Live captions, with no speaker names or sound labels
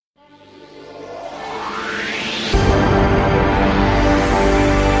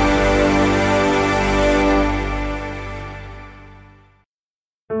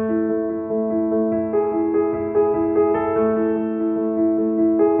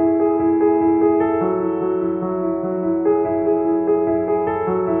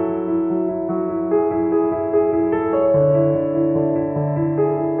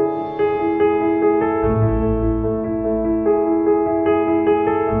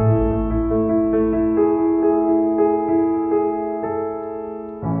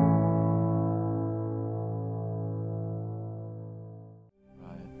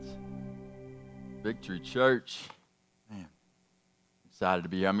Victory Church. Man, excited to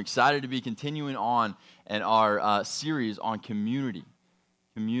be here. I'm excited to be continuing on in our series on community.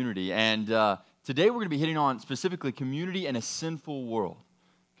 And today we're going to be hitting on specifically community in a sinful world.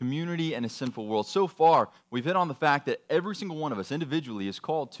 Community in a sinful world. So far, we've hit on the fact that every single one of us individually is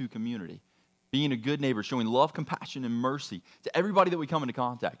called to community. Being a good neighbor, showing love, compassion, and mercy to everybody that we come into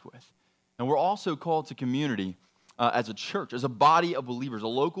contact with. And we're also called to community as a church, as a body of believers, a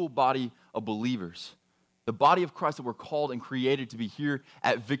local body of believers. The body of Christ that we're called and created to be here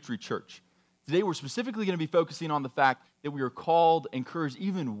at Victory Church. Today we're specifically going to be focusing on the fact that we are called, encouraged,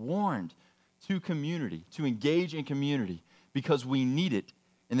 even warned to community, to engage in community, because we need it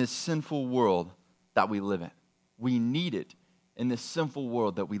in this sinful world that we live in. We need it in this sinful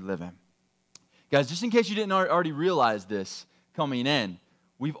world that we live in. Guys, just in case you didn't already realize this coming in,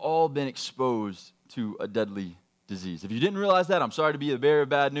 we've all been exposed to a deadly disease. If you didn't realize that, I'm sorry to be the bearer of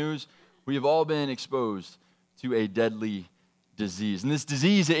bad news. We have all been exposed to a deadly disease. And this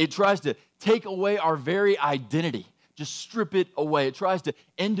disease, it tries to take away our very identity, just strip it away. It tries to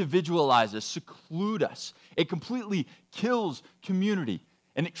individualize us, seclude us. It completely kills community,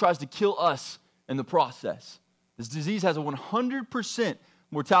 and it tries to kill us in the process. This disease has a 100%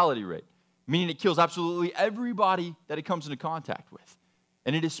 mortality rate, meaning it kills absolutely everybody that it comes into contact with.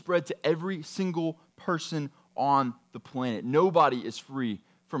 And it is spread to every single person on the planet. Nobody is free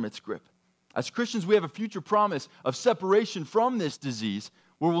from its grip. As Christians, we have a future promise of separation from this disease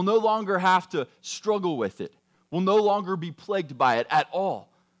where we'll no longer have to struggle with it. We'll no longer be plagued by it at all.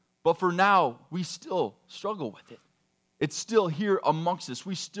 But for now, we still struggle with it. It's still here amongst us.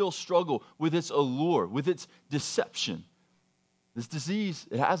 We still struggle with its allure, with its deception. This disease,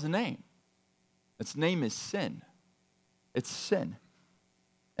 it has a name. Its name is sin. It's sin.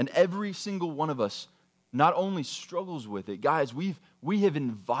 And every single one of us not only struggles with it, guys, we have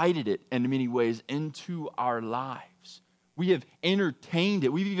invited it in many ways into our lives. We have entertained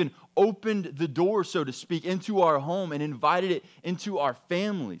it. We've even opened the door, so to speak, into our home and invited it into our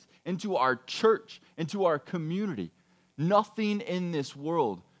families, into our church, into our community. Nothing in this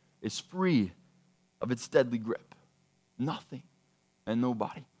world is free of its deadly grip. Nothing and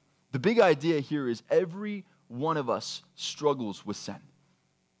nobody. The big idea here is every one of us struggles with sin,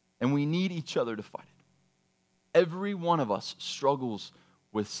 and we need each other to fight it. Every one of us struggles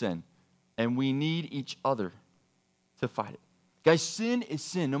with sin, and we need each other to fight it. Guys, sin is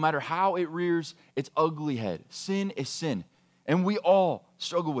sin, no matter how it rears its ugly head. Sin is sin, and we all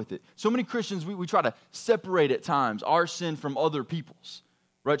struggle with it. So many Christians, we try to separate at times our sin from other people's,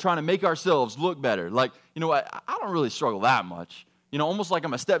 right? Trying to make ourselves look better. Like, you know what, I don't really struggle that much. You know, almost like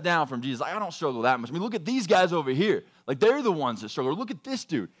I'm a step down from Jesus. Like, I don't struggle that much. I mean, look at these guys over here. Like, they're the ones that struggle. Look at this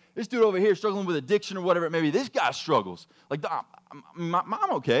dude. This dude over here struggling with addiction or whatever it may be. This guy struggles. Like,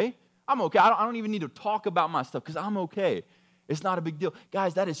 I'm okay. I'm okay. I don't even need to talk about my stuff because I'm okay. It's not a big deal.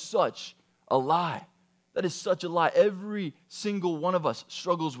 Guys, that is such a lie. That is such a lie. Every single one of us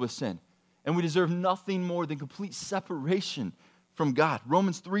struggles with sin, and we deserve nothing more than complete separation from God.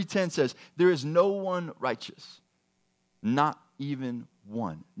 Romans 3:10 says, there is no one righteous, not even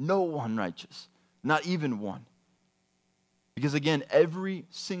one. No one righteous, not even one. Because again, every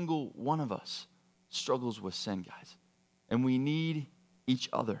single one of us struggles with sin, guys. And we need each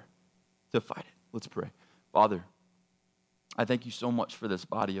other to fight it. Let's pray. Father, I thank you so much for this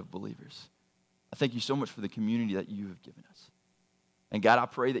body of believers. I thank you so much for the community that you have given us. And God, I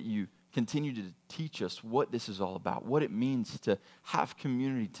pray that you continue to teach us what this is all about, what it means to have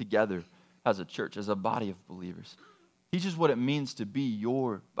community together as a church, as a body of believers. Teach us what it means to be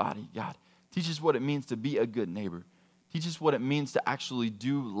your body, God. Teach us what it means to be a good neighbor. Teach us what it means to actually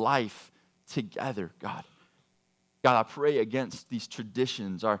do life together, God. God, I pray against these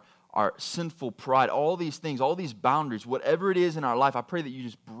traditions, our sinful pride, all these things, all these boundaries, whatever it is in our life, I pray that you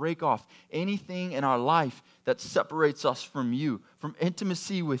just break off anything in our life that separates us from you, from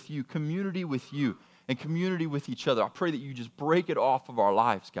intimacy with you, community with you, and community with each other. I pray that you just break it off of our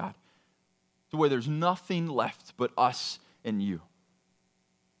lives, God, to where there's nothing left but us and you.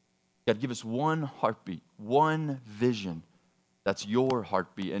 God, give us one heartbeat, one vision that's your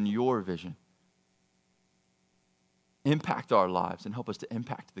heartbeat and your vision. Impact our lives and help us to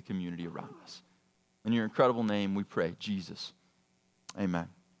impact the community around us. In your incredible name we pray, Jesus. Amen.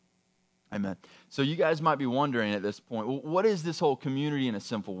 Amen. So you guys might be wondering at this point, well, what is this whole community in a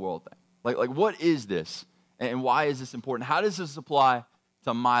sinful world thing? Like what is this? And why is this important? How does this apply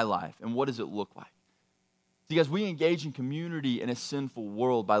to my life? And what does it look like? See, guys, we engage in community in a sinful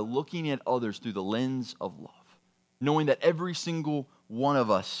world by looking at others through the lens of love, knowing that every single one of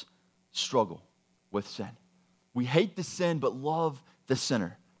us struggle with sin. We hate the sin, but love the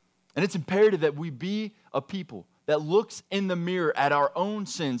sinner. And it's imperative that we be a people that looks in the mirror at our own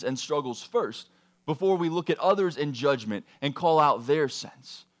sins and struggles first before we look at others in judgment and call out their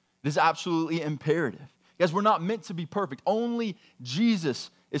sins. It is absolutely imperative. Guys, we're not meant to be perfect. Only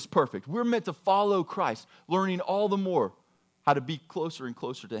Jesus is perfect. We're meant to follow Christ, learning all the more how to be closer and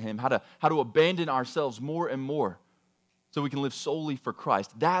closer to Him, how to abandon ourselves more and more so we can live solely for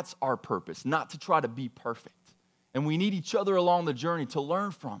Christ. That's our purpose, not to try to be perfect. And we need each other along the journey to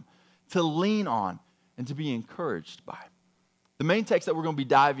learn from, to lean on, and to be encouraged by. The main text that we're going to be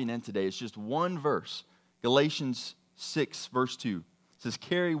diving in today is just one verse, Galatians 6, verse 2. It says,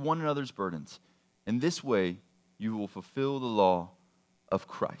 carry one another's burdens. In this way, you will fulfill the law of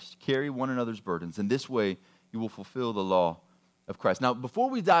Christ. Carry one another's burdens. In this way, you will fulfill the law of Christ. Now, before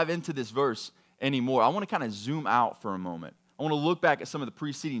we dive into this verse anymore, I want to kind of zoom out for a moment. I want to look back at some of the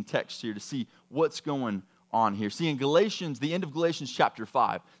preceding texts here to see what's going on here. See, in Galatians, the end of Galatians chapter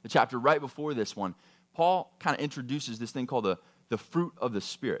 5, the chapter right before this one, Paul kind of introduces this thing called the fruit of the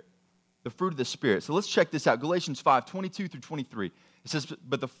Spirit. The fruit of the Spirit. So let's check this out. Galatians 5, 22 through 23. It says,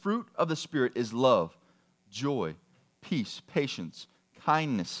 but the fruit of the Spirit is love, joy, peace, patience,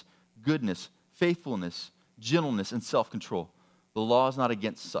 kindness, goodness, faithfulness, gentleness, and self-control. The law is not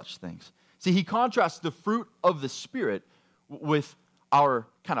against such things. See, he contrasts the fruit of the Spirit with our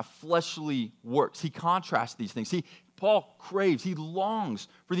kind of fleshly works. He contrasts these things. See, Paul craves, he longs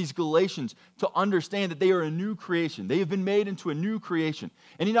for these Galatians to understand that they are a new creation. They have been made into a new creation.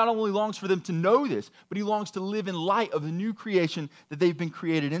 And he not only longs for them to know this, but he longs to live in light of the new creation that they've been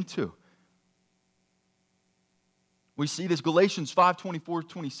created into. We see this, Galatians 5, 24,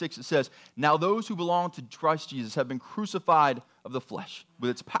 26, it says, now those who belong to Christ Jesus have been crucified of the flesh with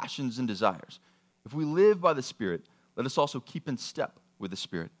its passions and desires. If we live by the Spirit, let us also keep in step with the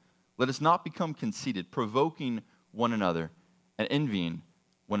Spirit. Let us not become conceited, provoking one another and envying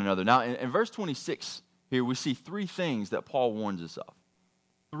one another. Now, in verse 26 here, we see three things that Paul warns us of.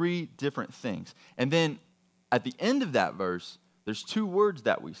 Three different things. And then at the end of that verse, there's two words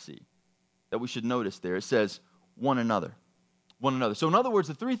that we see that we should notice there. It says, one another. One another. So in other words,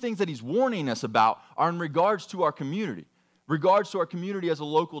 the three things that he's warning us about are in regards to our community. Regards to our community as a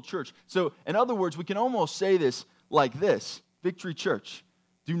local church. So in other words, we can almost say this like this. Victory Church,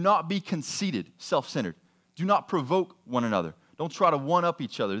 do not be conceited, self-centered. Do not provoke one another. Don't try to one-up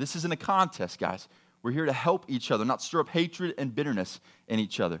each other. This isn't a contest, guys. We're here to help each other, not stir up hatred and bitterness in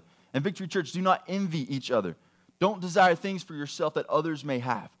each other. And Victory Church, do not envy each other. Don't desire things for yourself that others may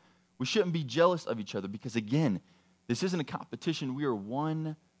have. We shouldn't be jealous of each other because, again, this isn't a competition. We are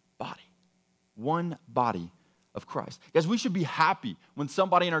one body of Christ. Guys, we should be happy when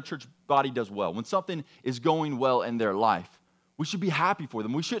somebody in our church body does well, when something is going well in their life. We should be happy for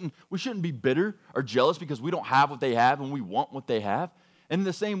them. We shouldn't be bitter or jealous because we don't have what they have and we want what they have. And in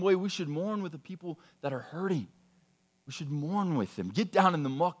the same way, we should mourn with the people that are hurting. We should mourn with them. Get down in the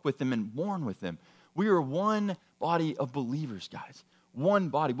muck with them and mourn with them. We are one body of believers, guys. One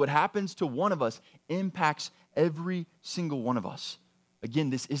body. What happens to one of us impacts every single one of us. Again,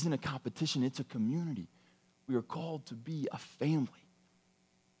 this isn't a competition. It's a community. We are called to be a family.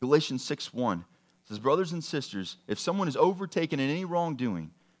 Galatians 6:1 says, brothers and sisters, if someone is overtaken in any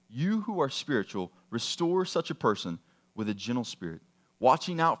wrongdoing, you who are spiritual, restore such a person with a gentle spirit,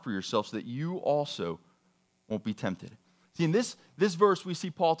 watching out for yourself so that you also won't be tempted. See, in this verse, we see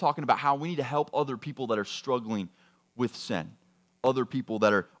Paul talking about how we need to help other people that are struggling with sin. Other people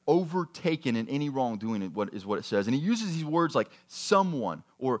that are overtaken in any wrongdoing is what it says. And he uses these words like someone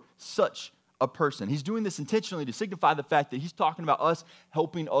or such a person. He's doing this intentionally to signify the fact that he's talking about us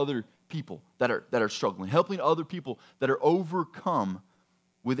helping other people that are struggling, helping other people that are overcome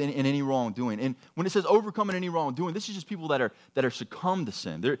in any wrongdoing. And when it says overcome in any wrongdoing, this is just people that are succumbed to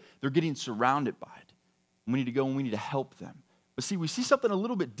sin. They're getting surrounded by it. We need to go and we need to help them. But see, we see something a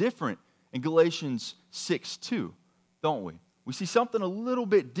little bit different in Galatians 6:2, don't we? We see something a little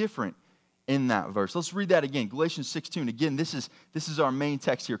bit different in that verse. Let's read that again. Galatians 6:2. And again, this is our main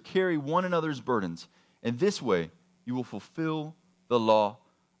text here. Carry one another's burdens. And this way, you will fulfill the law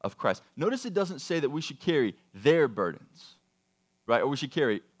of Christ. Notice it doesn't say that we should carry their burdens, right? Or we should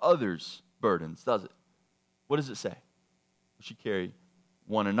carry others' burdens, does it? What does it say? We should carry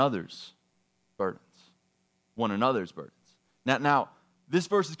one another's burdens. One another's burdens. Now, this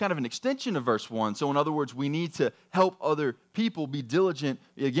verse is kind of an extension of verse 1. So in other words, we need to help other people, be diligent,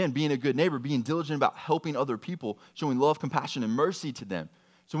 again, being a good neighbor, being diligent about helping other people, showing love, compassion, and mercy to them.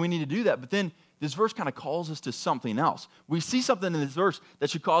 So we need to do that. But then this verse kind of calls us to something else. We see something in this verse that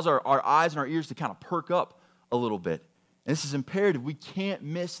should cause our eyes and our ears to kind of perk up a little bit. And this is imperative. We can't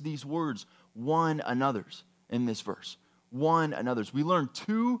miss these words, one another's, in this verse. One another's. We learn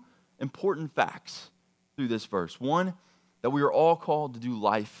two important facts through this verse. One, that we are all called to do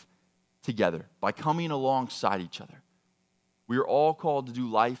life together by coming alongside each other. We are all called to do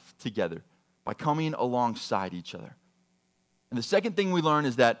life together by coming alongside each other. And the second thing we learn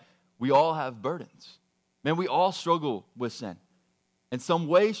is that we all have burdens. Man, we all struggle with sin. In some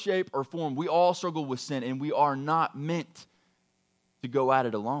way, shape, or form, we all struggle with sin, and we are not meant to go at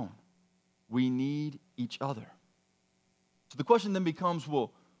it alone. We need each other. So the question then becomes,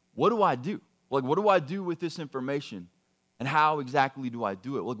 well, what do I do? Like, what do I do with this information? And how exactly do I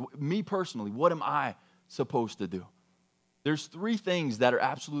do it? Like, me personally, what am I supposed to do? There's three things that are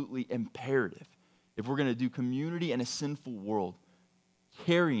absolutely imperative if we're going to do community in a sinful world: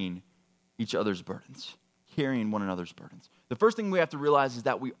 carrying each other's burdens, carrying one another's burdens. The first thing we have to realize is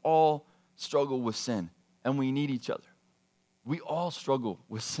that we all struggle with sin, and we need each other. We all struggle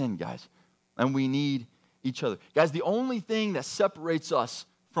with sin, guys, and we need each other. Guys, the only thing that separates us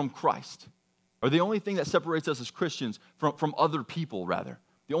from Christ, or the only thing that separates us as Christians from other people, rather,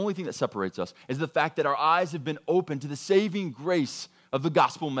 the only thing that separates us is the fact that our eyes have been opened to the saving grace of the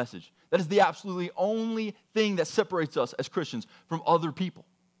gospel message. That is the absolutely only thing that separates us as Christians from other people.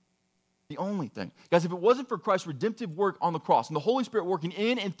 The only thing. Guys, if it wasn't for Christ's redemptive work on the cross and the Holy Spirit working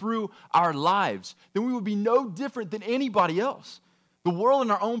in and through our lives, then we would be no different than anybody else. The world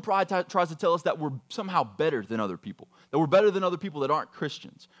in our own pride tries to tell us that we're somehow better than other people, that we're better than other people that aren't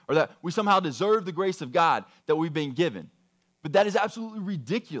Christians, or that we somehow deserve the grace of God that we've been given. But that is absolutely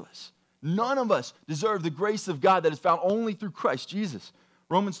ridiculous. None of us deserve the grace of God that is found only through Christ Jesus.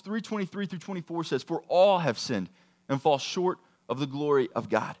 Romans 3:23 through 24 says, "For all have sinned and fall short of the glory of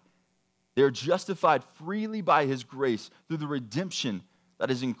God. They are justified freely by His grace through the redemption that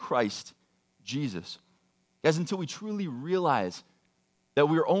is in Christ Jesus." Guys, until we truly realize that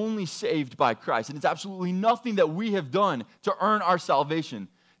we are only saved by Christ, and it's absolutely nothing that we have done to earn our salvation,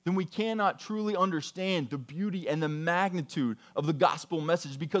 then we cannot truly understand the beauty and the magnitude of the gospel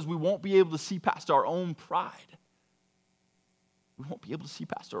message, because we won't be able to see past our own pride. We won't be able to see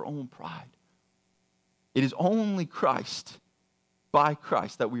past our own pride. It is only Christ, by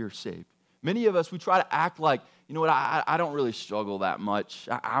Christ, that we are saved. Many of us, we try to act like, you know what, I don't really struggle that much.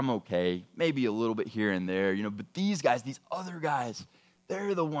 I'm okay. Maybe a little bit here and there, but these guys, these other guys,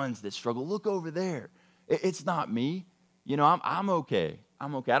 they're the ones that struggle. Look over there. It's not me. I'm okay.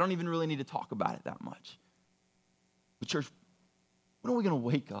 I'm okay. I don't even really need to talk about it that much. But church, when are we going to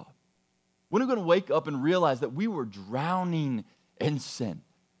wake up? When are we going to wake up and realize that we were drowning in sin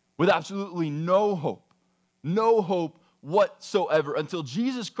with absolutely no hope whatsoever, until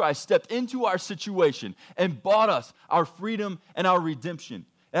Jesus Christ stepped into our situation and bought us our freedom and our redemption?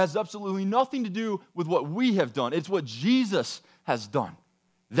 It has absolutely nothing to do with what we have done. It's what Jesus has done.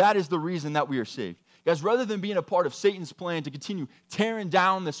 That is the reason that we are saved. Guys, rather than being a part of Satan's plan to continue tearing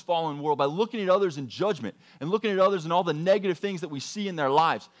down this fallen world by looking at others in judgment and looking at others and all the negative things that we see in their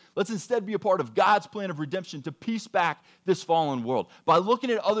lives, let's instead be a part of God's plan of redemption to piece back this fallen world by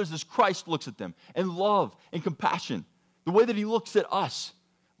looking at others as Christ looks at them, in love and compassion, the way that He looks at us,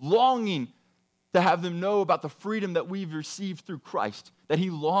 longing to have them know about the freedom that we've received through Christ, that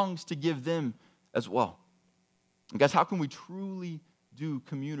He longs to give them as well. And guys, how can we truly do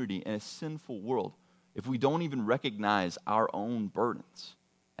community in a sinful world if we don't even recognize our own burdens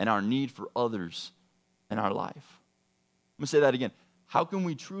and our need for others in our life? I'm going to say that again. How can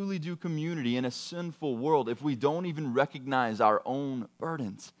we truly do community in a sinful world if we don't even recognize our own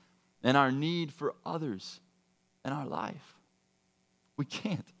burdens and our need for others in our life? We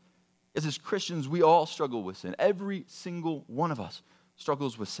can't. As Christians, we all struggle with sin. Every single one of us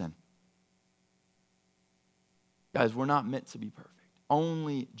struggles with sin. Guys, we're not meant to be perfect.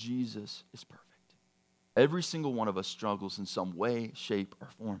 Only Jesus is perfect. Every single one of us struggles in some way, shape, or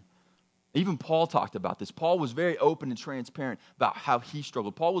form. Even Paul talked about this. Paul was very open and transparent about how he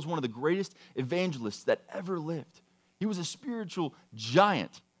struggled. Paul was one of the greatest evangelists that ever lived. He was a spiritual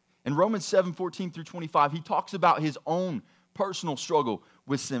giant. In Romans 7:14 through 25, he talks about his own personal struggle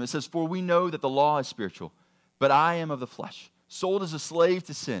with sin. It says, "For we know that the law is spiritual, but I am of the flesh, sold as a slave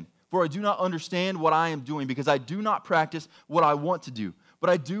to sin. For I do not understand what I am doing, because I do not practice what I want to do, but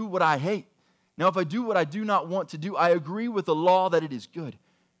I do what I hate. Now, if I do what I do not want to do, I agree with the law that it is good.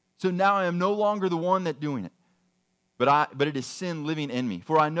 So now I am no longer the one that doing it, but it is sin living in me.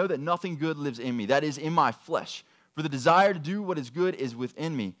 For I know that nothing good lives in me, that is, in my flesh. For the desire to do what is good is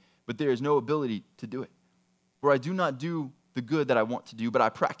within me, but there is no ability to do it. For I do not do the good that I want to do, but I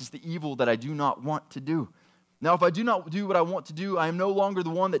practice the evil that I do not want to do. Now, if I do not do what I want to do, I am no longer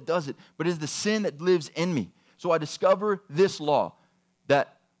the one that does it, but it is the sin that lives in me. So I discover this law,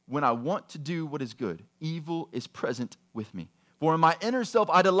 that when I want to do what is good, evil is present with me. For in my inner self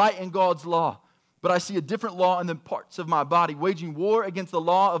I delight in God's law, but I see a different law in the parts of my body, waging war against the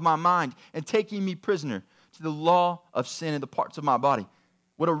law of my mind and taking me prisoner to the law of sin in the parts of my body.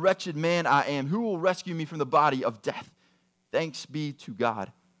 What a wretched man I am. Who will rescue me from the body of death? Thanks be to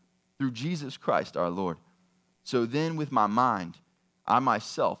God through Jesus Christ our Lord. So then with my mind, I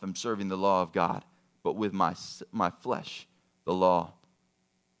myself am serving the law of God, but with my flesh, the law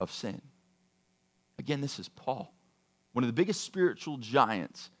of sin. Again, this is Paul, one of the biggest spiritual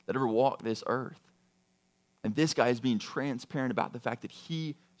giants that ever walked this earth. And this guy is being transparent about the fact that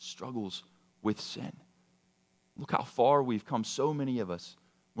he struggles with sin. Look how far we've come. So many of us,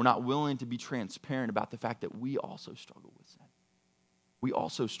 we're not willing to be transparent about the fact that we also struggle with sin. We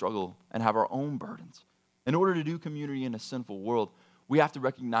also struggle and have our own burdens. In order to do community in a sinful world, we have to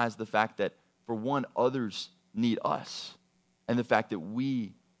recognize the fact that, for one, others need us, and the fact that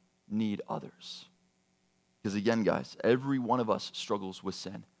we need others. Because again, guys, every one of us struggles with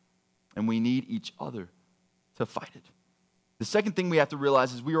sin, and we need each other to fight it. The second thing we have to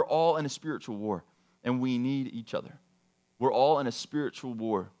realize is we are all in a spiritual war, and we need each other. We're all in a spiritual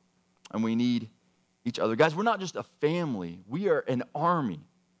war, and we need each other. Guys, we're not just a family. We are an army.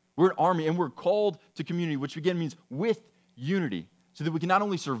 We're an army, and we're called to community, which again means with unity, so that we can not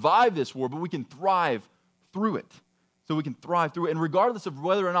only survive this war, but we can thrive through it. So we can thrive through it. And regardless of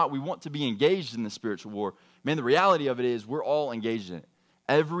whether or not we want to be engaged in the spiritual war, man, the reality of it is we're all engaged in it.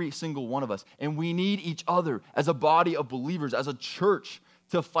 Every single one of us. And we need each other as a body of believers, as a church,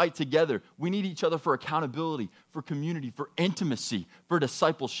 to fight together. We need each other for accountability, for community, for intimacy, for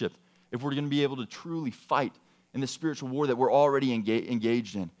discipleship, if we're going to be able to truly fight in the spiritual war that we're already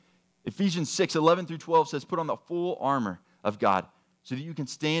engaged in. Ephesians 6:11 through 12 says, put on the full armor of God so that you can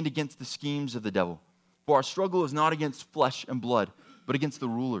stand against the schemes of the devil. For our struggle is not against flesh and blood, but against the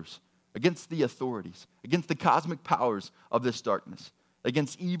rulers, against the authorities, against the cosmic powers of this darkness,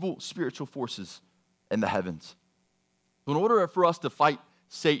 against evil spiritual forces in the heavens. So in order for us to fight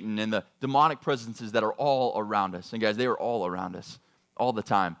Satan and the demonic presences that are all around us, and guys, they are all around us all the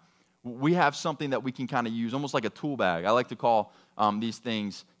time, we have something that we can kind of use, almost like a tool bag. I like to call these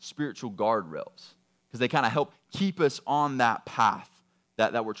things spiritual guardrails, because they kind of help keep us on that path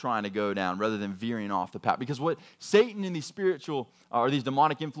that we're trying to go down rather than veering off the path. Because what Satan and these spiritual or these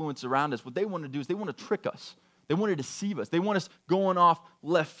demonic influences around us, what they want to do is they want to trick us. They want to deceive us. They want us going off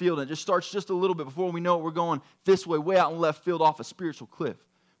left field. And it just starts just a little bit before we know it, we're going this way, way out in left field off a spiritual cliff.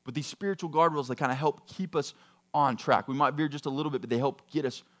 But these spiritual guardrails, they kind of help keep us on track. We might veer just a little bit, but they help get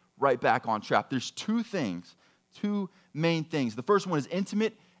us right back on track. There's two main things. The first one is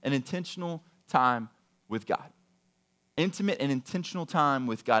intimate and intentional time with God. Intimate and intentional time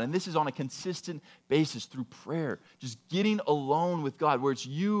with God. And this is on a consistent basis through prayer. Just getting alone with God, where it's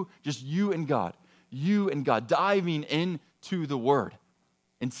you, just you and God. You and God, diving into the Word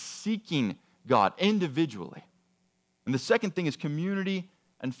and seeking God individually. And the second thing is community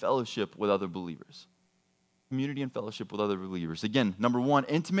and fellowship with other believers. Community and fellowship with other believers. Again, number one,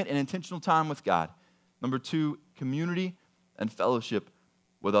 intimate and intentional time with God. Number two, community and fellowship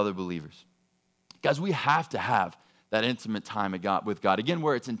with other believers. Guys, we have to have that intimate time with God. Again,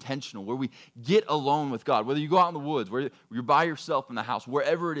 where it's intentional, where we get alone with God. Whether you go out in the woods, where you're by yourself in the house,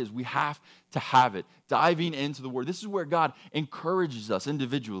 wherever it is, we have to have it. Diving into the Word. This is where God encourages us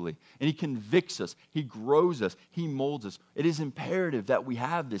individually, and He convicts us. He grows us. He molds us. It is imperative that we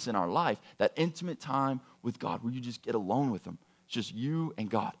have this in our life, that intimate time with God, where you just get alone with Him. It's just you and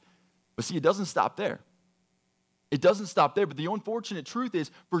God. But see, it doesn't stop there. It doesn't stop there, but the unfortunate truth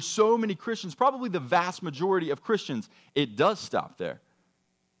is, for so many Christians, probably the vast majority of Christians, it does stop there.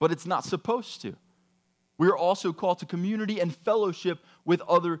 But it's not supposed to. We are also called to community and fellowship with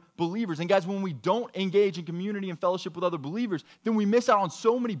other believers. And guys, when we don't engage in community and fellowship with other believers, then we miss out on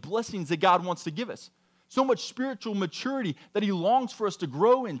so many blessings that God wants to give us. So much spiritual maturity that He longs for us to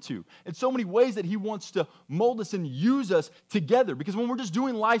grow into. And so many ways that He wants to mold us and use us together. Because when we're just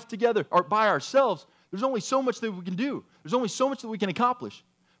doing life together or by ourselves, there's only so much that we can do. There's only so much that we can accomplish.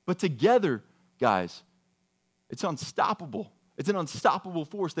 But together, guys, it's unstoppable. It's an unstoppable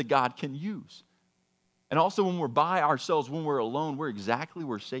force that God can use. And also when we're by ourselves, when we're alone, we're exactly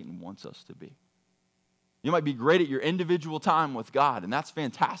where Satan wants us to be. You might be great at your individual time with God, and that's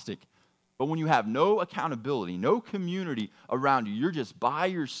fantastic. But when you have no accountability, no community around you, you're just by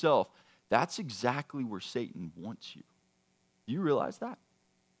yourself, that's exactly where Satan wants you. Do you realize that?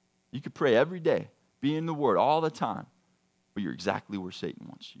 You could pray every day, be in the Word all the time, but you're exactly where Satan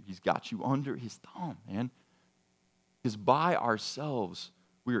wants you. He's got you under his thumb, man. Because by ourselves,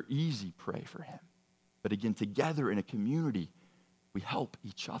 we are easy prey for him. But again, together in a community, we help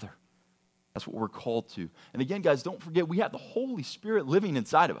each other. That's what we're called to. And again, guys, don't forget, we have the Holy Spirit living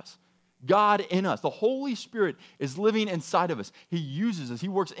inside of us. God in us. The Holy Spirit is living inside of us. He uses us. He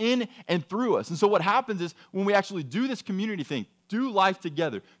works in and through us. And so what happens is when we actually do this community thing, do life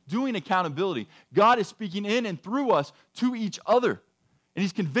together, doing accountability, God is speaking in and through us to each other. And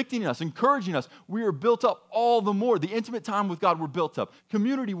He's convicting us, encouraging us. We are built up all the more. The intimate time with God, we're built up.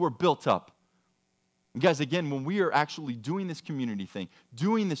 Community, we're built up. And guys, again, when we are actually doing this community thing,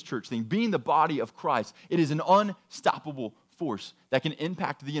 doing this church thing, being the body of Christ, it is an unstoppable force that can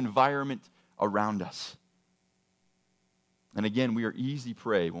impact the environment around us. And again, we are easy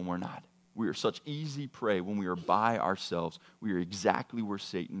prey when we're not. We are such easy prey when we are by ourselves. We are exactly where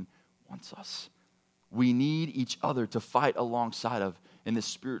Satan wants us. We need each other to fight alongside of in this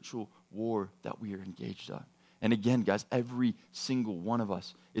spiritual war that we are engaged in. And again, guys, every single one of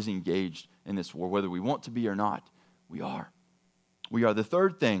us is engaged in this war. Whether we want to be or not, we are. We are. The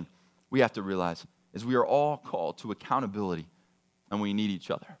third thing we have to realize is we are all called to accountability, and we need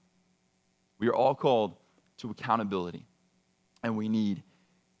each other. We are all called to accountability, and we need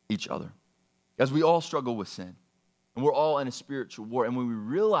each other. Guys, we all struggle with sin, and we're all in a spiritual war. And when we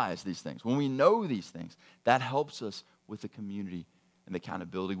realize these things, when we know these things, that helps us with the community and the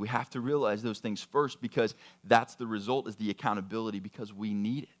accountability. We have to realize those things first, because that's the result, is the accountability, because we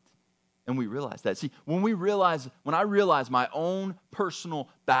need it. And we realize that. See, when I realize my own personal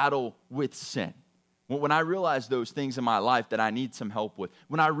battle with sin, when I realize those things in my life that I need some help with,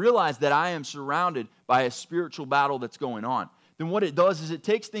 when I realize that I am surrounded by a spiritual battle that's going on, then what it does is it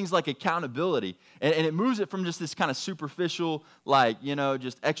takes things like accountability and it moves it from just this kind of superficial,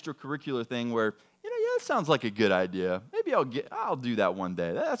 just extracurricular thing where, yeah, that sounds like a good idea. Maybe I'll do that one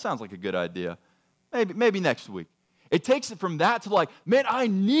day. That sounds like a good idea. Maybe next week. It takes it from that to like, man, I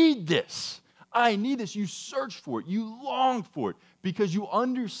need this. I need this. You search for it. You long for it because you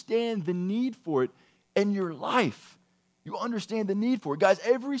understand the need for it in your life. You understand the need for it. Guys,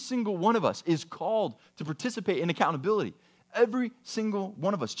 every single one of us is called to participate in accountability. Every single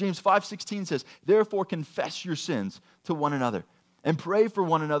one of us. James 5:16 says, therefore confess your sins to one another and pray for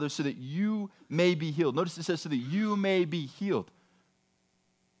one another so that you may be healed. Notice it says so that you may be healed.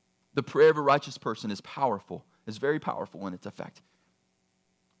 The prayer of a righteous person is powerful. It's very powerful in its effect.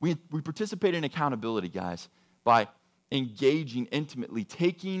 We participate in accountability, guys, by engaging intimately,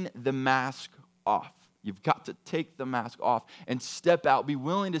 taking the mask off. You've got to take the mask off and step out. Be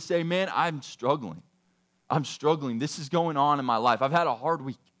willing to say, man, I'm struggling. This is going on in my life. I've had a hard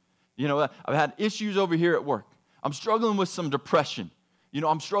week. I've had issues over here at work. I'm struggling with some depression.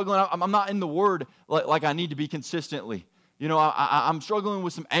 I'm struggling. I'm not in the Word like I need to be consistently. I'm struggling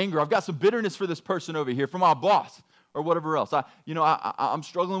with some anger. I've got some bitterness for this person over here, for my boss or whatever else. I'm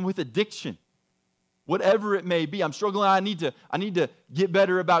struggling with addiction. Whatever it may be, I'm struggling. I need to get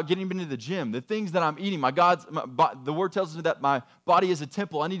better about getting into the gym. The things that I'm eating, the Word tells me that my body is a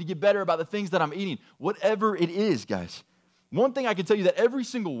temple. I need to get better about the things that I'm eating. Whatever it is, guys. One thing I can tell you that every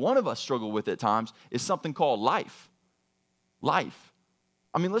single one of us struggle with at times is something called life. Life.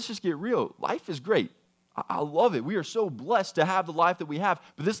 I mean, let's just get real. Life is great. I love it. We are so blessed to have the life that we have.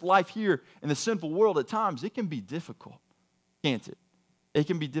 But this life here in the sinful world at times, it can be difficult, can't it? It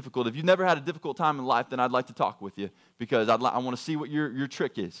can be difficult. If you've never had a difficult time in life, then I'd like to talk with you because I want to see what your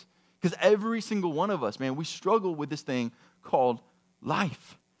trick is. Because every single one of us, man, we struggle with this thing called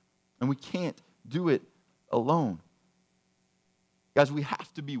life. And we can't do it alone. Guys, we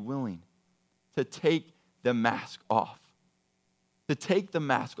have to be willing to take the mask off. To take the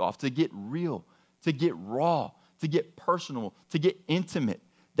mask off, to get real, to get raw, to get personal, to get intimate.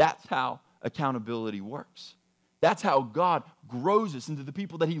 That's how accountability works. That's how God grows us into the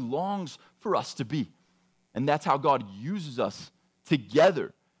people that He longs for us to be. And that's how God uses us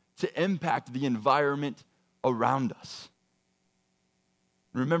together to impact the environment around us.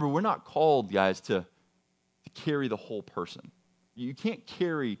 Remember, we're not called, guys, to carry the whole person. You can't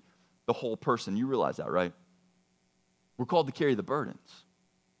carry the whole person. You realize that, right? We're called to carry the burdens,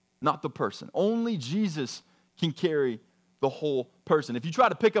 not the person. Only Jesus can carry the whole person. If you try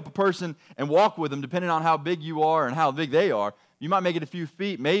to pick up a person and walk with them, depending on how big you are and how big they are, you might make it a few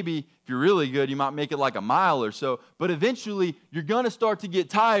feet. Maybe if you're really good, you might make it like a mile or so. But eventually, you're going to start to get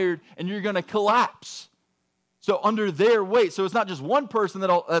tired and you're going to collapse. So under their weight, so it's not just one person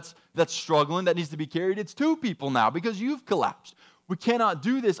that's struggling that needs to be carried. It's two people now because you've collapsed. We cannot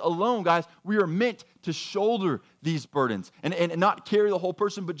do this alone, guys. We are meant to shoulder these burdens and not carry the whole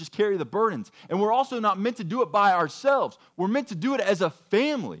person, but just carry the burdens. And we're also not meant to do it by ourselves. We're meant to do it as a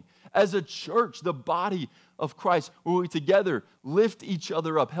family, as a church, the body of Christ, where we together lift each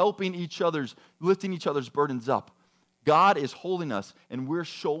other up, lifting each other's burdens up. God is holding us, and we're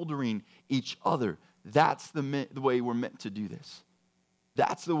shouldering each other. That's the way we're meant to do this.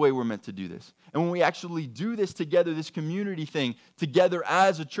 That's the way we're meant to do this. And when we actually do this together, this community thing, together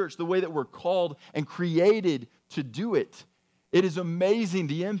as a church, the way that we're called and created to do it, it is amazing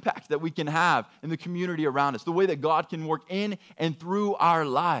the impact that we can have in the community around us, the way that God can work in and through our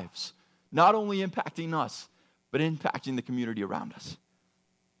lives, not only impacting us, but impacting the community around us.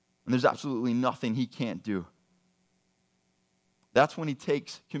 And there's absolutely nothing he can't do. That's when he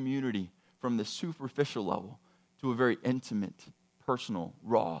takes community from the superficial level to a very intimate, personal,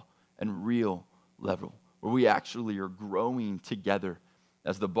 raw, and real level, where we actually are growing together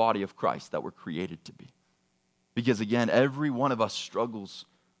as the body of Christ that we're created to be. Because again, every one of us struggles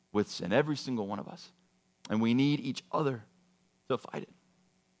with sin, every single one of us. And we need each other to fight it.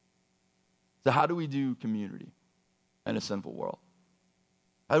 So how do we do community in a sinful world?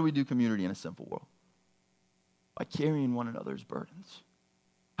 How do we do community in a sinful world? By carrying one another's burdens,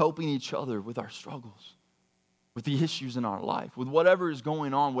 helping each other with our struggles, with the issues in our life, with whatever is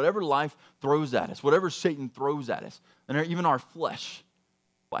going on, whatever life throws at us, whatever Satan throws at us, and even our flesh,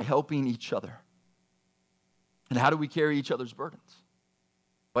 by helping each other. And how do we carry each other's burdens?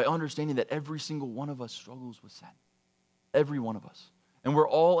 By understanding that every single one of us struggles with sin. Every one of us. And we're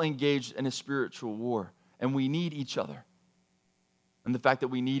all engaged in a spiritual war, and we need each other. And the fact that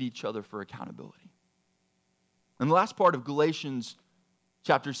we need each other for accountability. In the last part of Galatians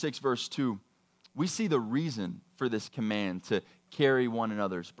chapter 6, verse 2, we see the reason for this command to carry one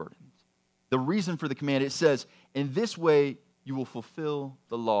another's burdens. The reason for the command, it says, in this way you will fulfill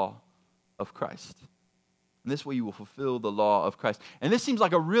the law of Christ. In this way you will fulfill the law of Christ. And this seems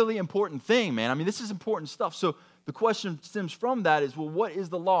like a really important thing, man. I mean, this is important stuff. So the question stems from that is, well, what is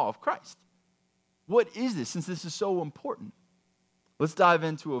the law of Christ? What is this, since this is so important? Let's dive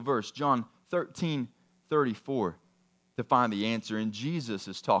into a verse, John 13:34, to find the answer. And Jesus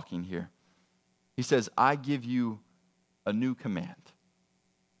is talking here. He says, I give you a new command.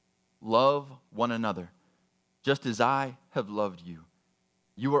 Love one another, just as I have loved you.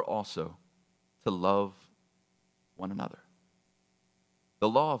 You are also to love one another. The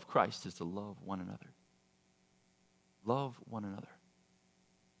law of Christ is to love one another. Love one another.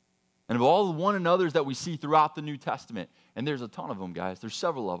 And of all the one another's that we see throughout the New Testament, and there's a ton of them, guys, there's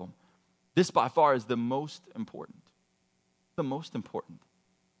several of them, this by far is the most important. The most important.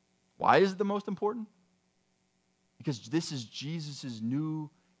 Why is it the most important? Because this is Jesus' new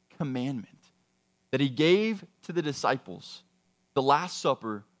commandment that he gave to the disciples, the Last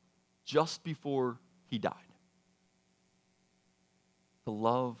Supper, just before he died. To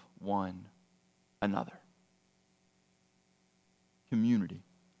love one another. Community.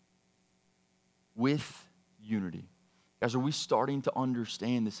 With unity. Guys, are we starting to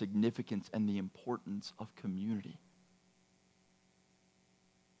understand the significance and the importance of community?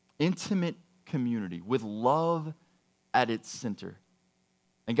 Intimate community with love at its center.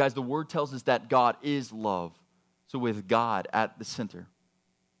 And guys, the word tells us that God is love. So with God at the center.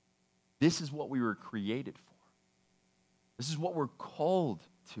 This is what we were created for. This is what we're called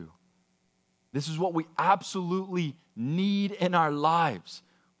to. This is what we absolutely need in our lives.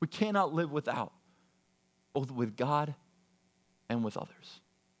 We cannot live without. Both with God and with others.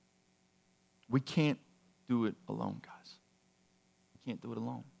 We can't do it alone, guys. We can't do it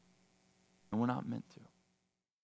alone. And we're not meant to.